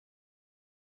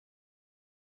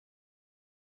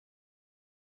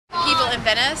in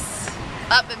Venice,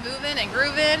 up and moving and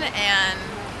grooving and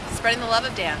spreading the love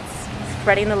of dance.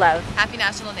 Spreading the love. Happy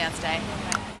National Dance Day.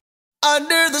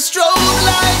 Under the strobe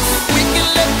lights.